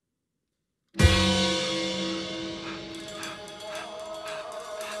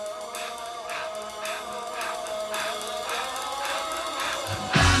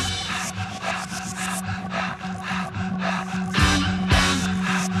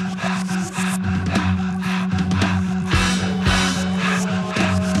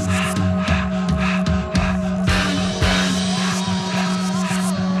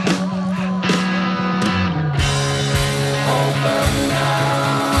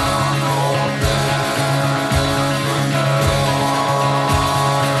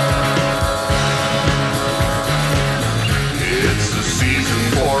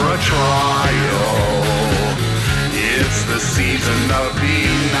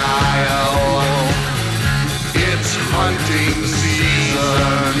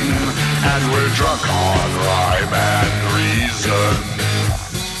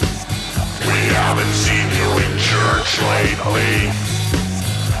lately.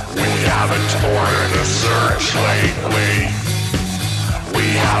 We haven't ordered a search lately. We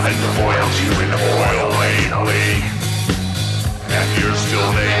haven't boiled you in oil lately. And you're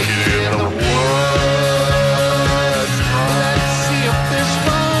still naked in the woods. Let's see if this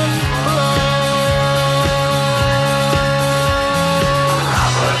one blows.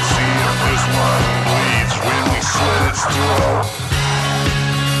 Let's see if this one bleeds when we slit its throat.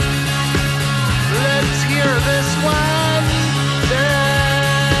 Let's hear this one dance.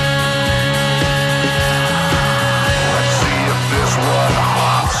 Let's see if this one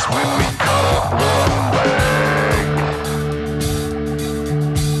hops when we cut up one leg.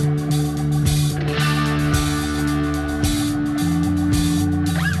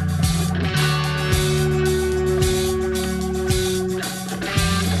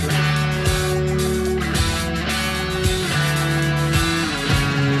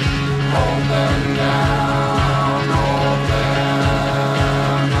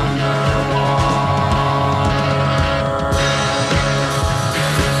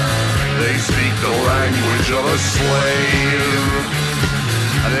 They speak the language of a slave.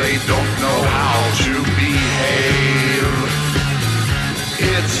 They don't know how to behave.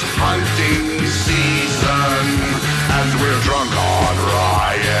 It's hunting season as we're drunk on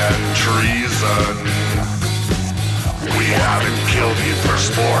rye and treason. We haven't killed you for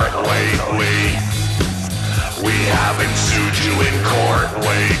sport lately. We haven't sued you in court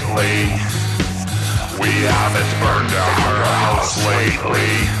lately. We haven't burned down our house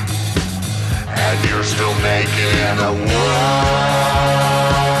lately. And you're still naked in the woods.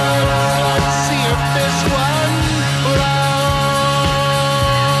 Let's see if this one blows.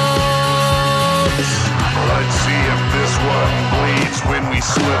 Let's see if this one bleeds when we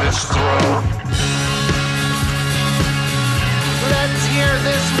slit its throat. Let's hear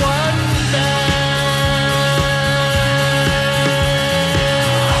this one dance.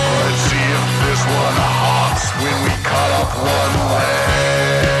 Let's see if this one hops when we cut up one leg.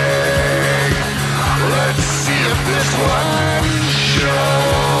 Let's see if this one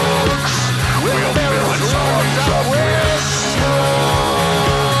chokes. We'll fill its lungs up with smoke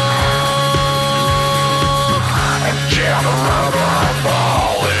and jam around